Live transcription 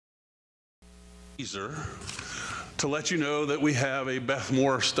To let you know that we have a Beth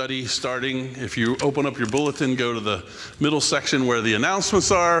Moore study starting. If you open up your bulletin, go to the middle section where the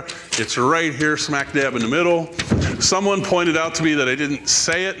announcements are. It's right here, smack dab in the middle. Someone pointed out to me that I didn't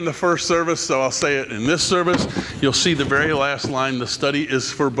say it in the first service, so I'll say it in this service. You'll see the very last line, the study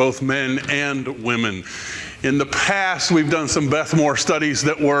is for both men and women. In the past, we've done some Beth Moore studies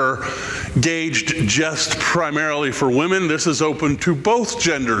that were gauged just primarily for women. This is open to both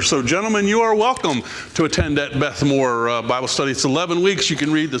genders. So gentlemen, you are welcome to attend that Beth Moore Bible study. It's 11 weeks. You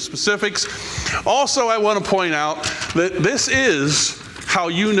can read the specifics. Also, I want to point out that this is how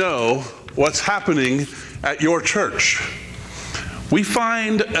you know what's happening at your church. We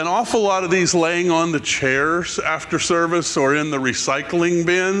find an awful lot of these laying on the chairs after service or in the recycling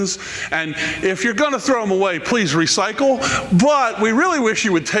bins. And if you're going to throw them away, please recycle. But we really wish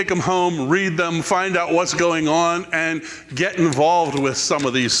you would take them home, read them, find out what's going on, and get involved with some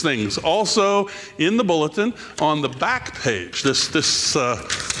of these things. Also, in the bulletin, on the back page, this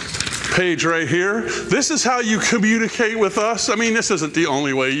page right here, this is how you communicate with us. I mean, this isn't the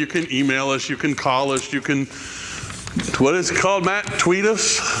only way. You can email us, you can call us, you can... What is it called, Matt? Tweet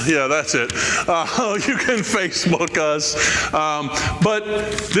us? Yeah, that's it. You can Facebook us. But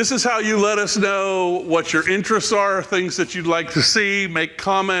this is how you let us know what your interests are, things that you'd like to see, make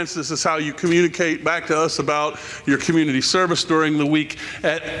comments. This is how you communicate back to us about your community service during the week,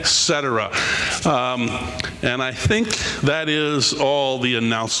 etc. And I think that is all the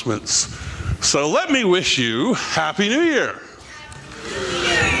announcements. So let me wish you Happy New Year.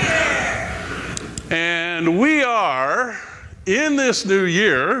 And we are, in this new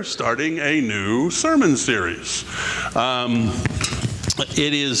year, starting a new sermon series.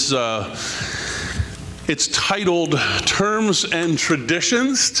 It's titled Terms and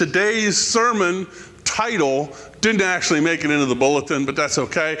Traditions. Today's sermon title didn't actually make it into the bulletin, but that's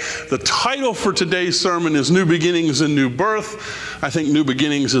okay. The title for today's sermon is New Beginnings and New Birth. I think New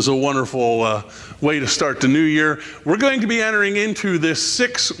Beginnings is a wonderful way to start the new year. We're going to be entering into this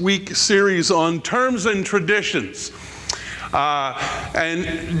 6-week series on terms and traditions.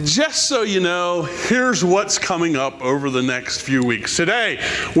 And just so you know, here's what's coming up over the next few weeks. Today,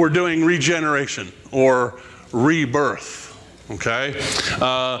 we're doing regeneration or rebirth. Okay?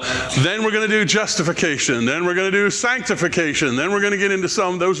 Then we're going to do justification. Then we're going to do sanctification. Then we're going to get into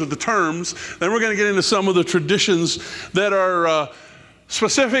those are the terms. Then we're going to get into some of the traditions that are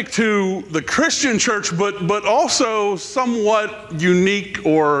specific to the Christian church, but also somewhat unique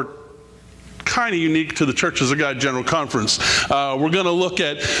or kind of unique to the Churches of God General Conference. We're going to look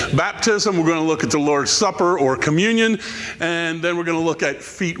at baptism, we're going to look at the Lord's Supper or communion, and then we're going to look at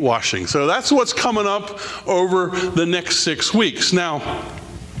feet washing. So that's what's coming up over the next 6 weeks. Now,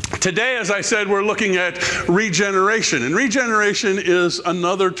 today, as I said, we're looking at regeneration. And regeneration is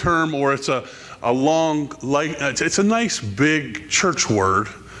another term, or it's a nice big church word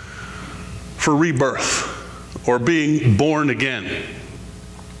for rebirth or being born again.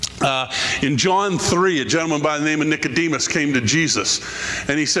 In John 3, a gentleman by the name of Nicodemus came to Jesus,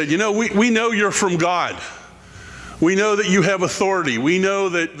 and he said, you know, we know you're from God. We know that you have authority. We know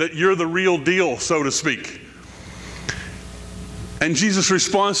that you're the real deal, so to speak. And Jesus'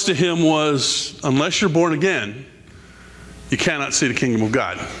 response to him was, unless you're born again, you cannot see the kingdom of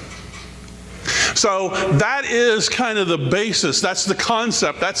God. So that is kind of the basis, that's the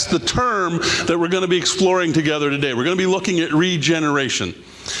concept, that's the term that we're going to be exploring together today. We're going to be looking at regeneration.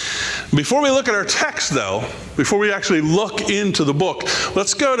 Before we look at our text, though, before we actually look into the book,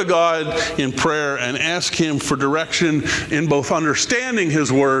 let's go to God in prayer and ask Him for direction in both understanding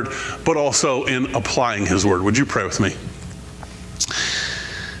His Word, but also in applying His Word. Would you pray with me?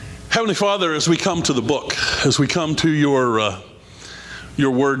 Heavenly Father, as we come to the book, as we come to your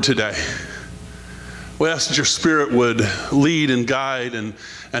Word today, we ask that your Spirit would lead and guide and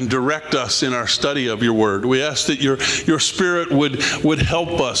direct us in our study of your word. We ask that your Spirit would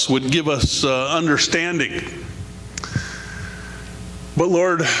help us, would give us understanding. But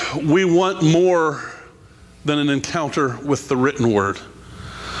Lord, we want more than an encounter with the written word.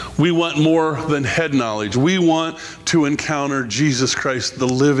 We want more than head knowledge. We want to encounter Jesus Christ, the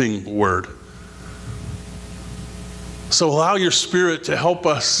living word. So allow your Spirit to help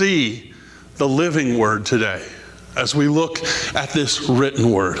us see the living word today as we look at this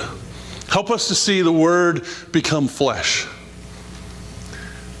written word. Help us to see the word become flesh.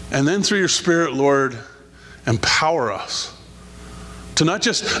 And then through your Spirit, Lord, empower us to not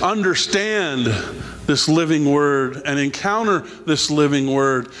just understand this living word and encounter this living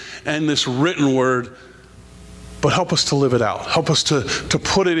word and this written word, but help us to live it out. Help us to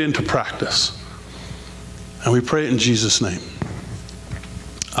put it into practice. And we pray it in Jesus' name.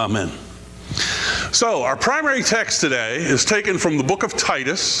 Amen. So our primary text today is taken from the book of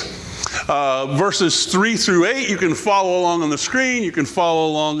Titus, verses 3 through 8. You can follow along on the screen. You can follow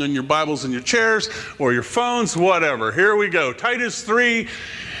along in your Bibles and your chairs or your phones, whatever. Here we go. Titus 3,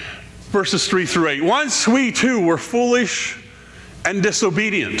 verses 3 through 8. Once we too were foolish and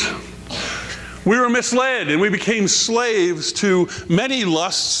disobedient. We were misled and we became slaves to many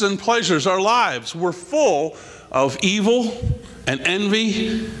lusts and pleasures. Our lives were full of evil and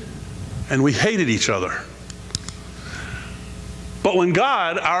envy, and we hated each other. But when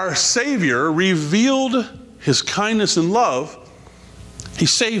God, our Savior, revealed His kindness and love, He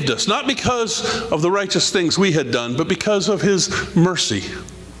saved us, not because of the righteous things we had done, but because of His mercy.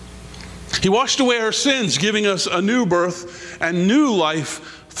 He washed away our sins, giving us a new birth and new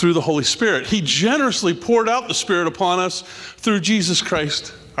life through the Holy Spirit. He generously poured out the Spirit upon us through Jesus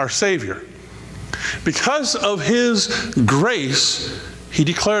Christ, our Savior. Because of His grace, He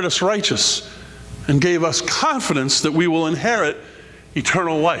declared us righteous and gave us confidence that we will inherit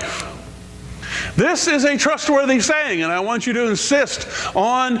eternal life. This is a trustworthy saying, and I want you to insist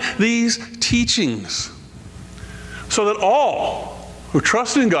on these teachings so that all who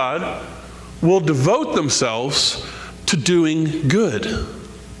trust in God will devote themselves to doing good.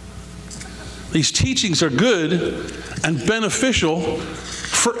 These teachings are good and beneficial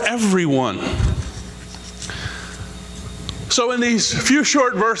for everyone. So in these few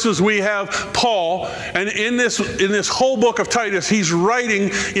short verses we have Paul, and in this whole book of Titus, he's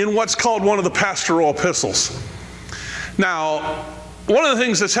writing in what's called one of the pastoral epistles. Now, one of the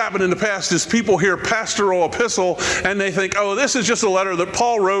things that's happened in the past is people hear pastoral epistle and they think, oh, this is just a letter that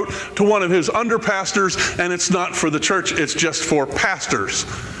Paul wrote to one of his under-pastors, and it's not for the church, it's just for pastors.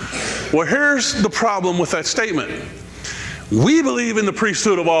 Well, here's the problem with that statement. We believe in the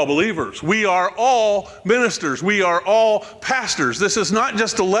priesthood of all believers. We are all ministers. We are all pastors. This is not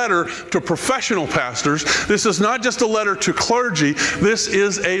just a letter to professional pastors. This is not just a letter to clergy. This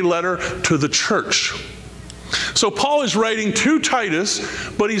is a letter to the church. So Paul is writing to Titus,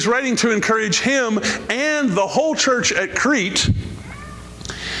 but he's writing to encourage him and the whole church at Crete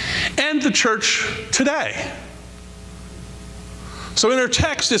and the church today. So in our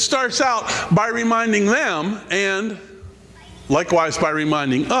text, it starts out by reminding them, and likewise by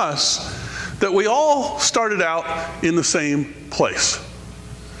reminding us, that we all started out in the same place.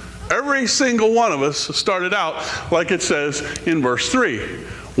 Every single one of us started out, like it says in verse 3.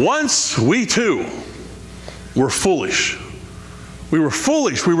 Once we too were foolish. We were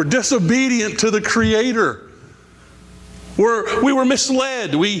foolish. We were disobedient to the Creator. We were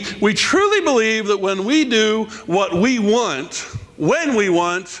misled. We truly believe that when we do what we want, when we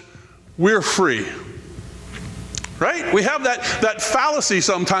want, we're free. Right? We have that fallacy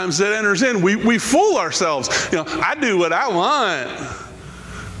sometimes that enters in. We fool ourselves. I do what I want.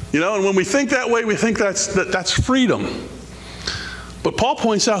 And when we think that way, we think that's freedom. But Paul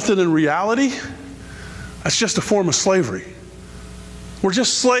points out that in reality, that's just a form of slavery. We're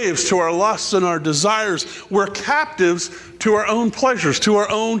just slaves to our lusts and our desires. We're captives to our own pleasures, to our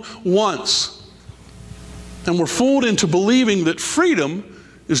own wants. And we're fooled into believing that freedom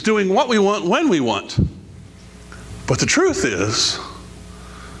is doing what we want when we want. But the truth is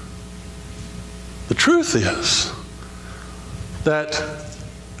that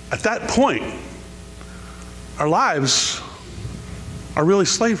at that point, our lives are really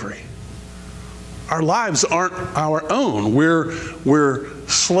slavery. Our lives aren't our own. We're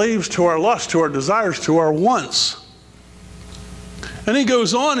slaves to our lust, to our desires, to our wants. And he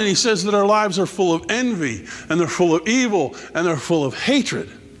goes on and he says that our lives are full of envy, and they're full of evil, and they're full of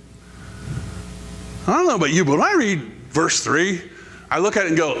hatred. I don't know about you, but when I read verse 3, I look at it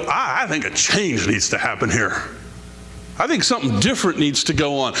and go, I think a change needs to happen here. I think something different needs to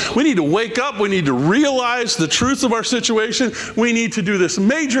go on. We need to wake up. We need to realize the truth of our situation. We need to do this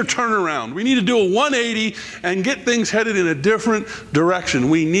major turnaround. We need to do a 180 and get things headed in a different direction.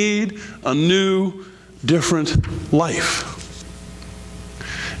 We need a new, different life.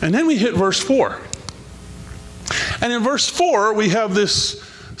 And then we hit verse 4. And in verse 4, we have this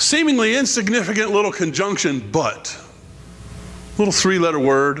seemingly insignificant little conjunction, but. Little three-letter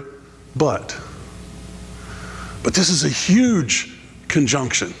word, but. But this is a huge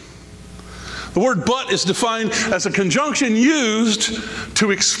conjunction. The word but is defined as a conjunction used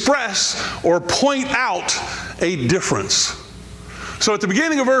to express or point out a difference. So at the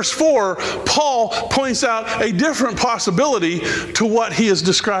beginning of verse 4, Paul points out a different possibility to what he has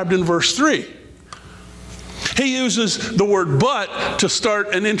described in verse 3. He uses the word but to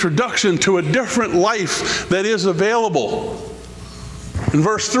start an introduction to a different life that is available. In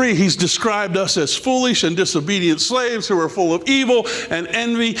verse 3, he's described us as foolish and disobedient slaves who are full of evil and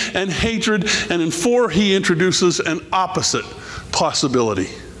envy and hatred. And in 4, he introduces an opposite possibility.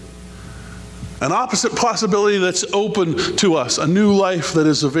 An opposite possibility that's open to us, a new life that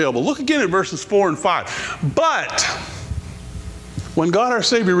is available. Look again at verses 4 and 5. But when God our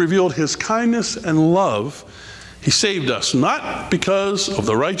Savior revealed his kindness and love, he saved us, not because of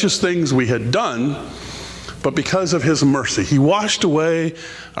the righteous things we had done, but because of his mercy. He washed away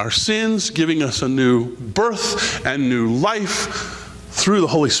our sins, giving us a new birth and new life through the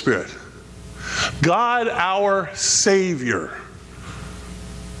Holy Spirit. God our Savior,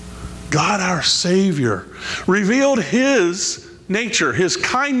 revealed his nature, his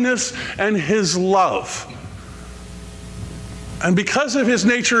kindness, and his love. And because of his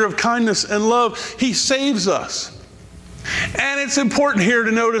nature of kindness and love, he saves us. And it's important here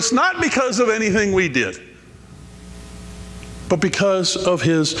to notice, not because of anything we did, but because of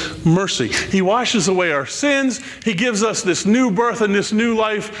his mercy. He washes away our sins. He gives us this new birth and this new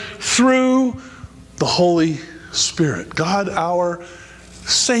life through the Holy Spirit. God our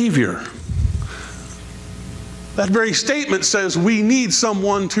Savior. That very statement says we need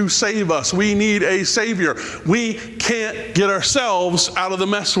someone to save us. We need a Savior. We can't get ourselves out of the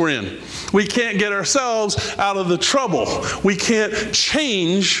mess we're in. We can't get ourselves out of the trouble. We can't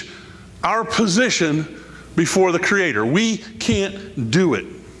change our position before the Creator. We can't do it.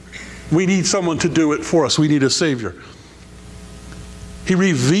 We need someone to do it for us. We need a Savior. He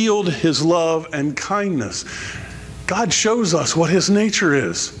revealed his love and kindness. God shows us what his nature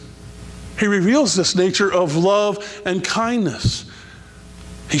is. He reveals this nature of love and kindness.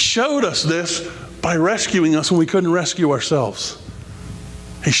 He showed us this by rescuing us when we couldn't rescue ourselves.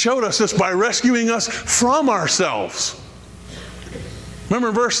 He showed us this by rescuing us from ourselves.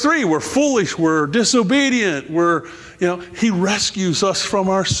 Remember verse 3, we're foolish, we're disobedient, he rescues us from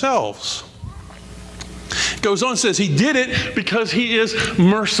ourselves. It goes on and says he did it because he is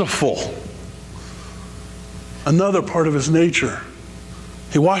merciful. Another part of his nature.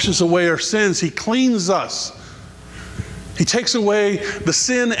 He washes away our sins. He cleans us. He takes away the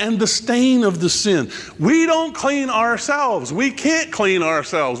sin and the stain of the sin. We don't clean ourselves. We can't clean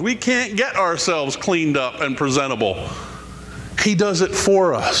ourselves. We can't get ourselves cleaned up and presentable. He does it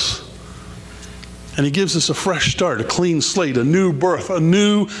for us. And he gives us a fresh start, a clean slate, a new birth, a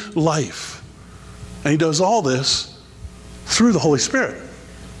new life. And he does all this through the Holy Spirit.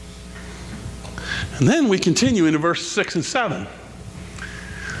 And then we continue into verse 6 and 7.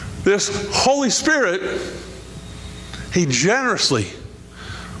 This Holy Spirit, he generously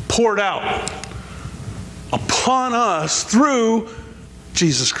poured out upon us through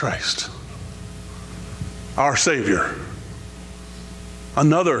Jesus Christ, our Savior.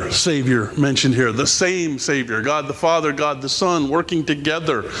 Another Savior mentioned here, the same Savior, God the Father, God the Son, working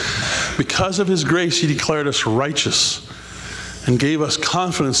together. Because of his grace, he declared us righteous and gave us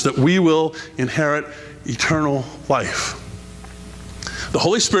confidence that we will inherit eternal life. The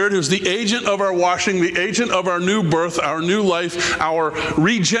Holy Spirit, who's the agent of our washing, the agent of our new birth, our new life, our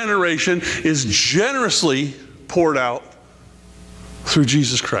regeneration, is generously poured out through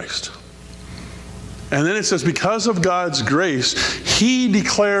Jesus Christ. And then it says, because of God's grace, he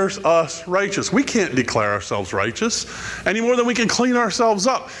declares us righteous. We can't declare ourselves righteous any more than we can clean ourselves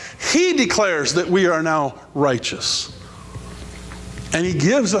up. He declares that we are now righteous. And he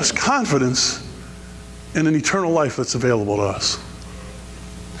gives us confidence in an eternal life that's available to us.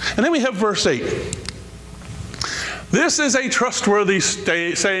 And then we have verse 8. This is a trustworthy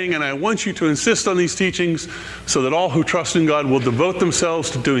saying, and I want you to insist on these teachings so that all who trust in God will devote themselves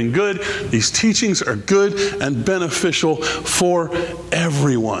to doing good. These teachings are good and beneficial for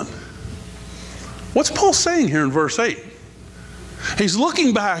everyone. What's Paul saying here in verse 8? He's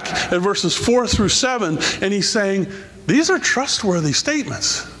looking back at verses 4 through 7, and he's saying, these are trustworthy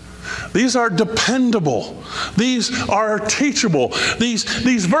statements. These are dependable. These are teachable.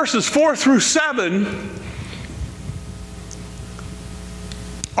 These verses 4 through 7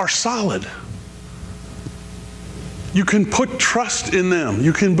 are solid. You can put trust in them.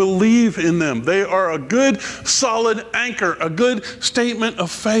 You can believe in them. They are a good, solid anchor, a good statement of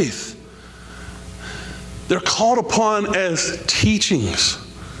faith. They're called upon as teachings.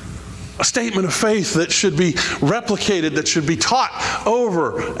 A statement of faith that should be replicated, that should be taught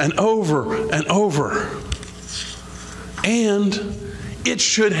over and over and over. And it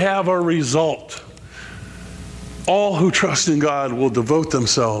should have a result. All who trust in God will devote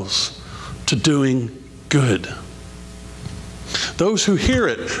themselves to doing good. Those who hear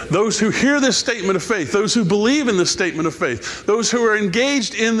it, those who hear this statement of faith, those who believe in this statement of faith, those who are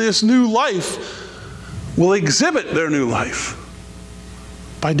engaged in this new life will exhibit their new life.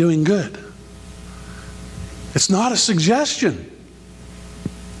 by doing good. It's not a suggestion.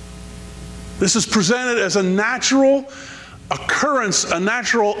 This is presented as a natural occurrence, a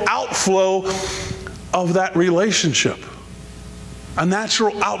natural outflow of that relationship, a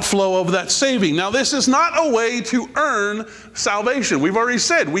natural outflow of that saving. Now, this is not a way to earn salvation. We've already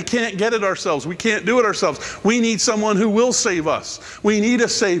said we can't get it ourselves. We can't do it ourselves. We need someone who will save us. We need a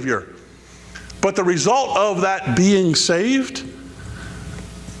Savior. But the result of that being saved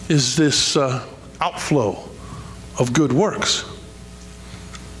is this outflow of good works.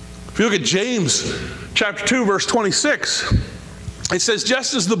 If you look at James chapter 2, verse 26, it says,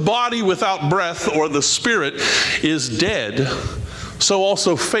 just as the body without breath, or the spirit, is dead, so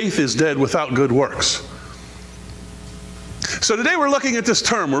also faith is dead without good works. So today we're looking at this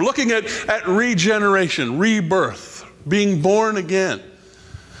term. We're looking at regeneration, rebirth, being born again.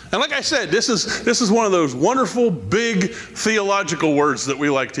 And like I said, this is one of those wonderful, big theological words that we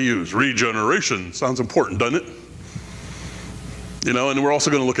like to use. Regeneration sounds important, doesn't it? You know, and we're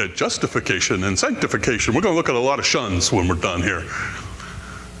also going to look at justification and sanctification. We're going to look at a lot of shuns when we're done here.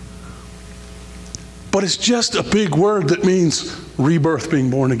 But it's just a big word that means rebirth,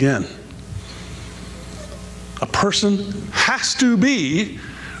 being born again. A person has to be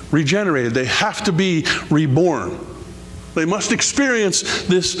regenerated. They have to be reborn. They must experience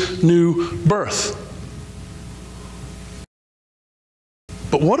this new birth.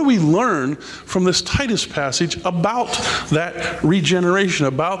 But what do we learn from this Titus passage about that regeneration,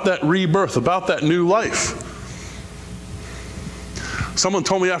 about that rebirth, about that new life? Someone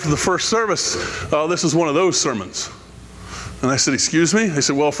told me after the first service, this is one of those sermons. And I said, excuse me? They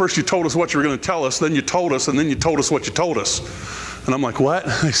said, well, first you told us what you were going to tell us, then you told us, and then you told us what you told us. And I'm like, what?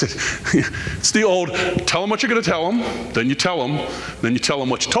 They said, it's the old, tell them what you're going to tell them, then you tell them, then you tell them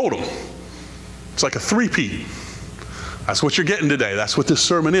what you told them. It's like a three-peat. That's what you're getting today. That's what this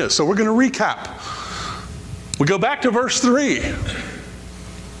sermon is. So we're going to recap. We go back to verse 3.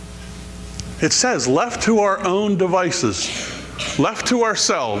 It says, left to our own devices, left to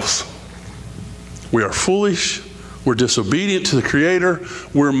ourselves, we are foolish, we're disobedient to the Creator,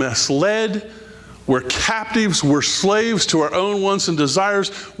 we're misled, we're captives, we're slaves to our own wants and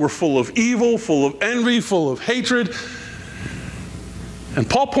desires, we're full of evil, full of envy, full of hatred. And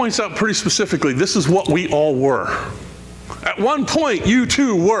Paul points out pretty specifically, this is what we all were. At one point, you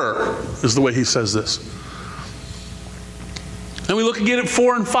too were, is the way he says this. And we look again at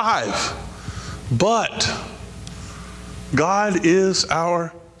 4 and 5. But God is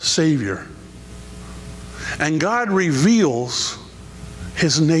our Savior. And God reveals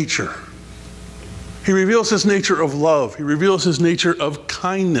His nature. He reveals His nature of love. He reveals His nature of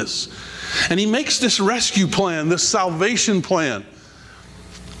kindness. And He makes this rescue plan, this salvation plan,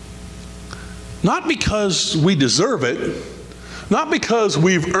 not because we deserve it, not because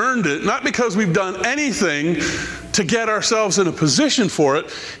we've earned it, not because we've done anything to get ourselves in a position for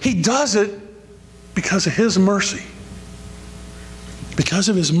it. He does it because of His mercy. Because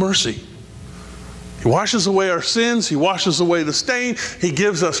of His mercy. He washes away our sins. He washes away the stain. He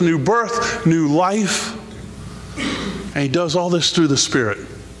gives us new birth, new life. And He does all this through the Spirit.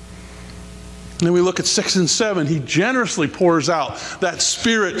 And then we look at 6 and 7. He generously pours out that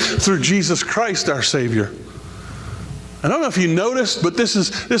Spirit through Jesus Christ, our Savior. I don't know if you noticed, but this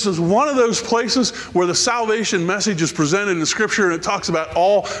is one of those places where the salvation message is presented in the Scripture, and it talks about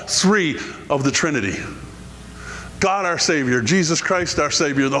all three of the Trinity. God our Savior, Jesus Christ our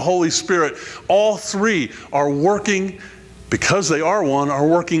Savior, the Holy Spirit, all three are working, because they are one, are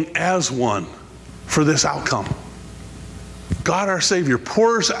working as one for this outcome. God our Savior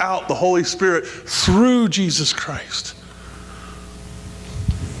pours out the Holy Spirit through Jesus Christ.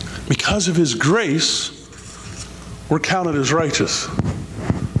 Because of His grace, we're counted as righteous.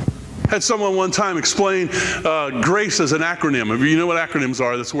 I had someone one time explain grace as an acronym. If you know what acronyms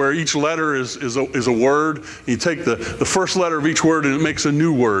are, that's where each letter is a word. You take the first letter of each word and it makes a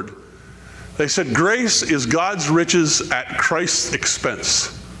new word. They said grace is God's riches at Christ's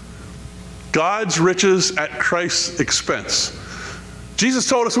expense. God's riches at Christ's expense. Jesus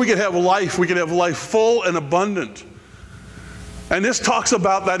told us we could have life full and abundant. And this talks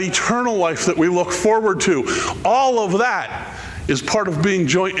about that eternal life that we look forward to. All of that is part of being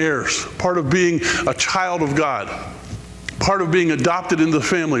joint heirs, part of being a child of God, part of being adopted into the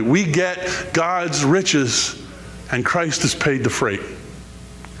family. We get God's riches, and Christ has paid the freight.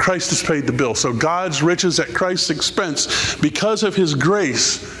 Christ has paid the bill. So God's riches at Christ's expense, because of His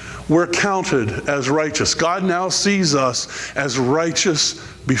grace, we're counted as righteous. God now sees us as righteous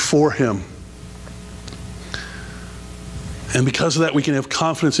before Him. And because of that, we can have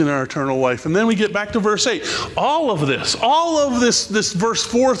confidence in our eternal life. And then we get back to verse 8. All of this verse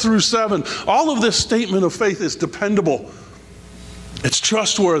 4 through 7, all of this statement of faith is dependable. It's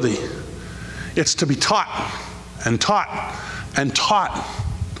trustworthy. It's to be taught and taught and taught.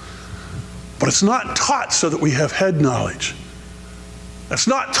 But it's not taught so that we have head knowledge. It's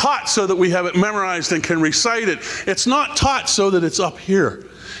not taught so that we have it memorized and can recite it. It's not taught so that it's up here.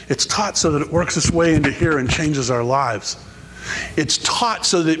 It's taught so that it works its way into here and changes our lives. It's taught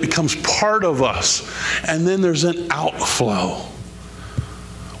so that it becomes part of us. And then there's an outflow.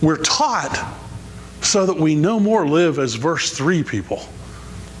 We're taught so that we no more live as verse 3 people,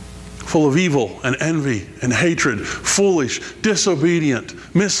 full of evil and envy and hatred, foolish, disobedient,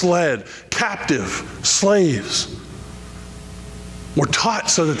 misled, captive, slaves. We're taught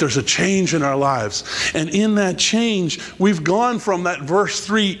so that there's a change in our lives. And in that change, we've gone from that verse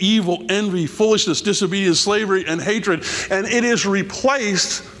 3, evil, envy, foolishness, disobedience, slavery, and hatred, and it is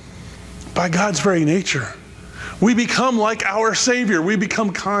replaced by God's very nature. We become like our Savior. We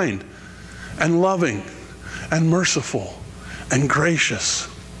become kind and loving and merciful and gracious.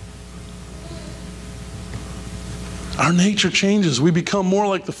 Our nature changes. We become more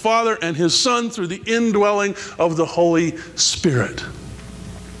like the Father and His Son through the indwelling of the Holy Spirit.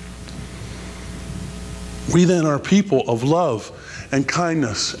 We then are people of love and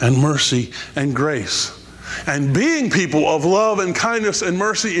kindness and mercy and grace. And being people of love and kindness and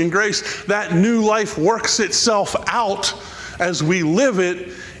mercy and grace, that new life works itself out as we live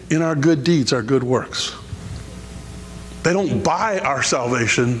it in our good deeds, our good works. They don't buy our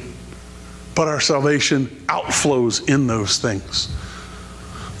salvation, but our salvation outflows in those things.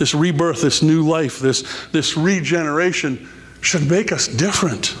 This rebirth, this new life, this regeneration should make us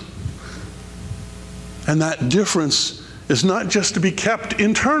different. And that difference is not just to be kept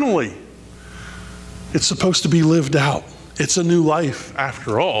internally. It's supposed to be lived out. It's a new life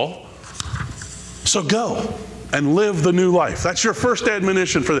after all. So go and live the new life. That's your first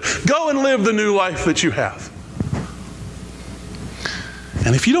admonition for this. Go and live the new life that you have.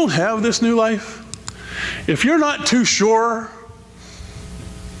 And if you don't have this new life, if you're not too sure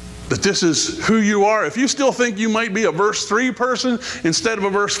that this is who you are, if you still think you might be a verse 3 person instead of a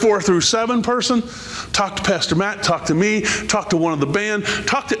verse 4 through 7 person, talk to Pastor Matt, talk to me, talk to one of the band,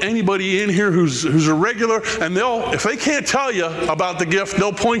 talk to anybody in here who's a regular, and if they can't tell you about the gift,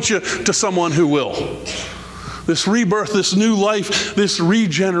 they'll point you to someone who will. This rebirth, this new life, this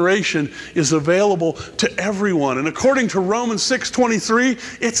regeneration is available to everyone. And according to Romans 6:23,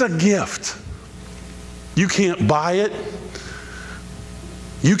 it's a gift. You can't buy it.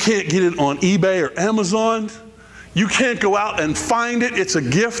 You can't get it on eBay or Amazon. You can't go out and find it. It's a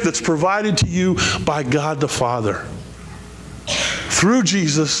gift that's provided to you by God the Father through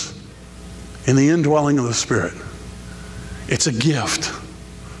Jesus in the indwelling of the Spirit. It's a gift.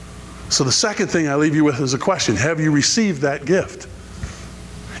 So the second thing I leave you with is a question. Have you received that gift?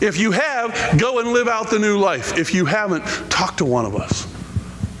 If you have, go and live out the new life. If you haven't, talk to one of us.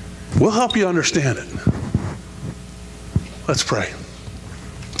 We'll help you understand it. Let's pray.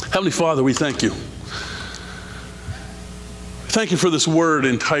 Heavenly Father, we thank you. Thank you for this word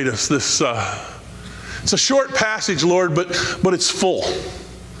in Titus. It's a short passage, Lord, but it's full.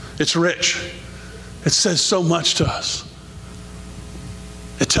 It's rich. It says so much to us.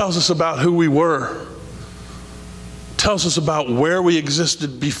 It tells us about who we were. It tells us about where we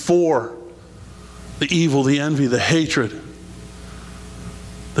existed before the evil, the envy, the hatred,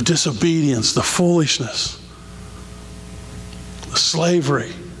 the disobedience, the foolishness, the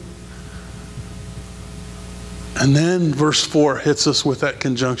slavery. And then verse 4 hits us with that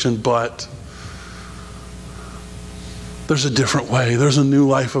conjunction, but. There's a different way. There's a new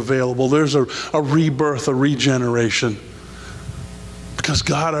life available. There's a rebirth, a regeneration. Because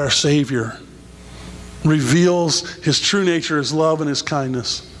God, our Savior, reveals His true nature, His love and His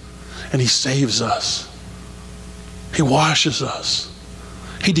kindness. And He saves us. He washes us.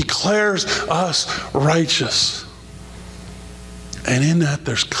 He declares us righteous. And in that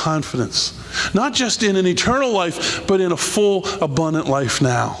there's confidence. Not just in an eternal life, but in a full, abundant life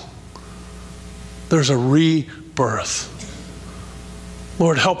now. There's a rebirth.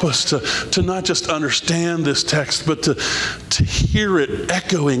 Lord, help us to not just understand this text, but to hear it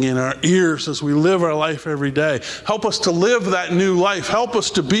echoing in our ears as we live our life every day. Help us to live that new life. Help us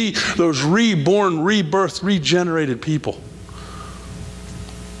to be those reborn, rebirthed, regenerated people.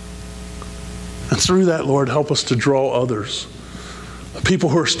 And through that, Lord, help us to draw others. The people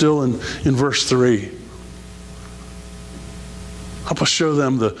who are still in verse 3. Help us show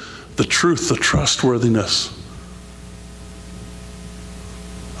them the truth, the trustworthiness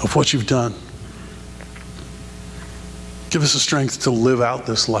of what you've done. Give us the strength to live out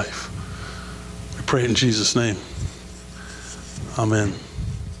this life. We pray in Jesus' name. Amen.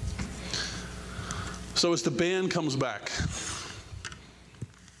 So as the band comes back,